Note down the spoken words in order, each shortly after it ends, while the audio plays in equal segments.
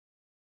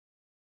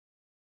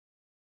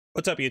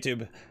What's up,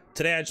 YouTube?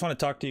 Today I just want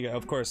to talk to you.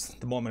 Of course,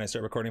 the moment I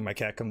start recording, my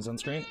cat comes on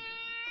screen.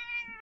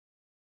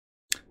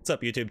 What's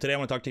up, YouTube? Today I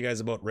want to talk to you guys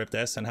about Rift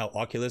S and how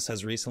Oculus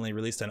has recently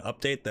released an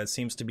update that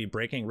seems to be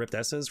breaking Rift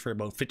S's for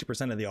about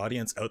 50% of the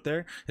audience out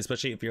there,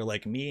 especially if you're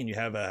like me and you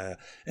have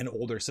an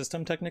older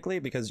system technically,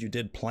 because you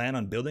did plan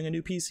on building a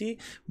new PC,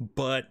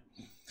 but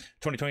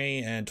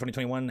 2020 and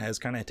 2021 has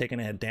kind of taken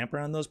a damper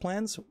on those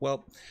plans.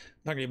 Well, I'm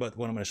talking about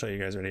what I'm going to show you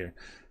guys right here.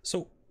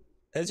 So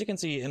as you can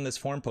see in this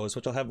forum post,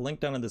 which I'll have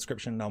linked down in the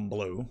description down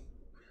below,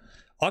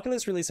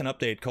 Oculus released an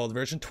update called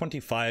version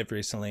 25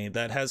 recently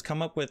that has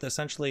come up with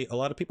essentially a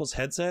lot of people's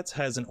headsets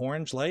has an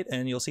orange light,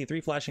 and you'll see 3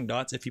 flashing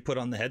dots if you put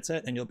on the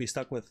headset, and you'll be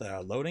stuck with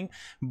loading,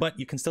 but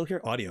you can still hear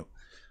audio.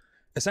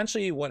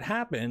 Essentially what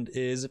happened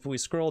is, if we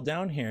scroll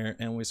down here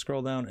and we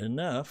scroll down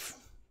enough,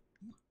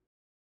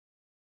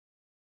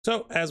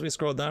 so as we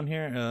scroll down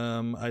here,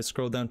 I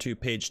scroll down to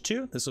page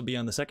 2. This will be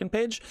on the second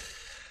page.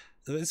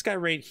 This guy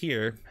right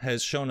here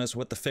has shown us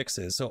what the fix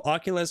is. So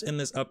Oculus in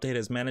this update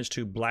has managed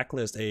to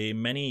blacklist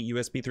many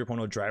USB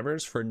 3.0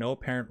 drivers for no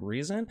apparent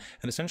reason.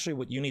 And essentially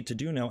what you need to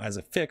do now as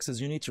a fix is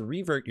you need to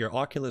revert your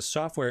Oculus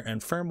software and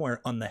firmware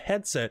on the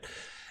headset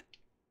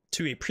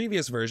to a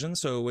previous version,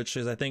 so which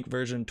is I think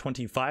version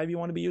 25 you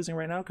want to be using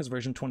right now, because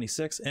version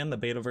 26 and the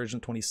beta version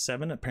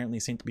 27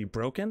 apparently seem to be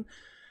broken.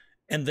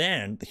 And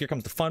then here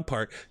comes the fun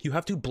part. You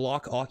have to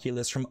block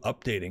Oculus from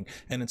updating.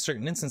 And in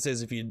certain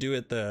instances, if you do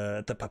it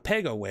the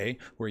Papago way,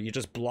 where you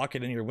just block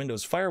it in your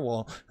Windows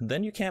firewall,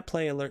 then you can't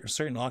play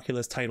certain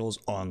Oculus titles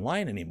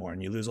online anymore,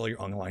 and you lose all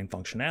your online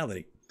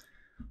functionality.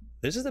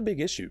 This is a big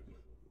issue.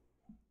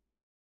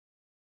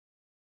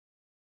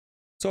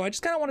 So I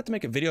just kind of wanted to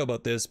make a video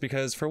about this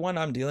because, for one,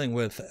 I'm dealing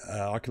with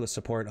Oculus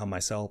support on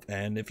myself.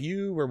 And if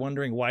you were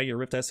wondering why your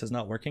Rift S is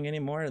not working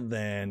anymore,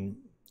 then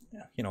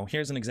you know,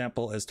 here's an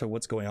example as to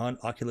what's going on.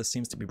 Oculus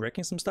seems to be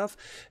breaking some stuff.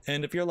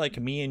 And if you're like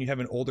me and you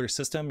have an older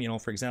system, you know,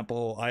 for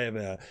example, I have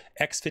a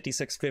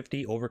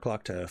X5650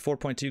 overclocked to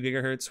 4.2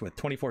 gigahertz with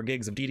 24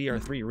 gigs of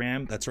DDR3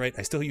 RAM. That's right,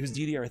 I still use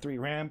DDR3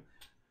 RAM.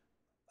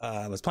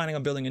 I was planning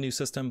on building a new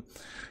system.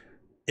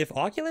 If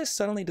Oculus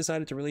suddenly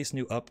decided to release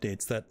new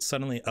updates that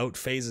suddenly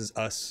outphases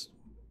us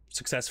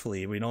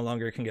successfully, we no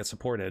longer can get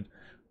supported,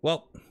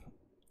 well,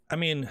 I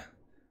mean,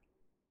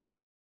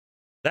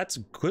 that's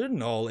good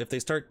and all if they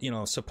start, you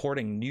know,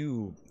 supporting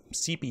new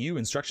CPU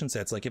instruction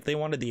sets. Like if they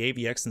wanted the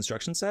AVX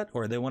instruction set,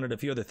 or they wanted a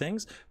few other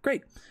things,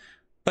 great.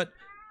 But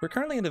we're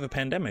currently into a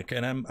pandemic,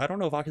 and I don't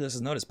know if Oculus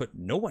has noticed, but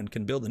no one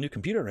can build a new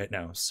computer right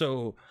now.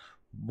 So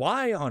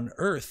why on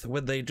earth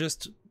would they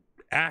just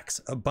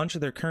axe a bunch of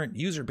their current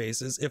user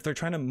bases if they're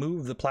trying to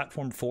move the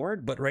platform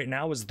forward? But right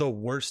now is the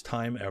worst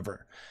time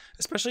ever,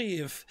 especially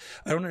if,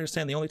 I don't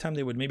understand, the only time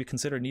they would maybe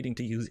consider needing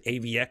to use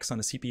AVX on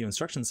a CPU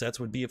instruction sets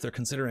would be if they're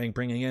considering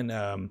bringing in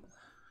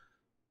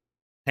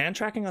hand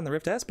tracking on the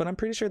Rift S, but I'm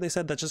pretty sure they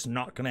said that's just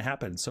not going to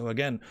happen. So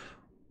again,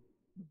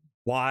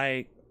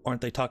 why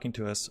aren't they talking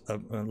to us,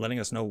 letting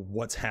us know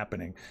what's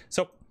happening?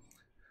 So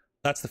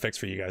that's the fix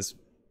for you guys.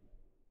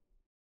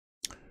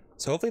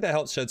 So hopefully that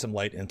helps shed some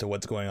light into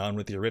what's going on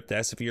with your Rift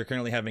S. If you're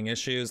currently having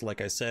issues,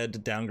 like I said, to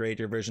downgrade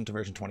your version to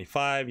version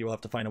 25, you will have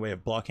to find a way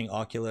of blocking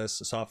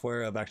Oculus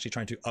software of actually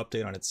trying to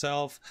update on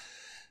itself.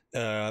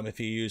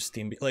 If you use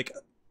Steam, like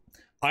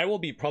I will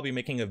be probably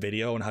making a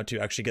video on how to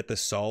actually get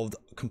this solved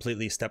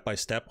completely step by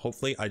step.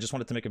 Hopefully, I just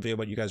wanted to make a video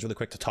about you guys really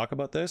quick to talk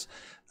about this.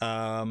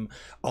 I'll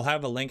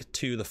have a link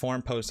to the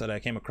forum post that I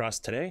came across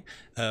today.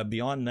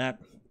 Beyond that,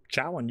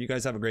 ciao, and you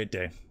guys have a great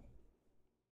day.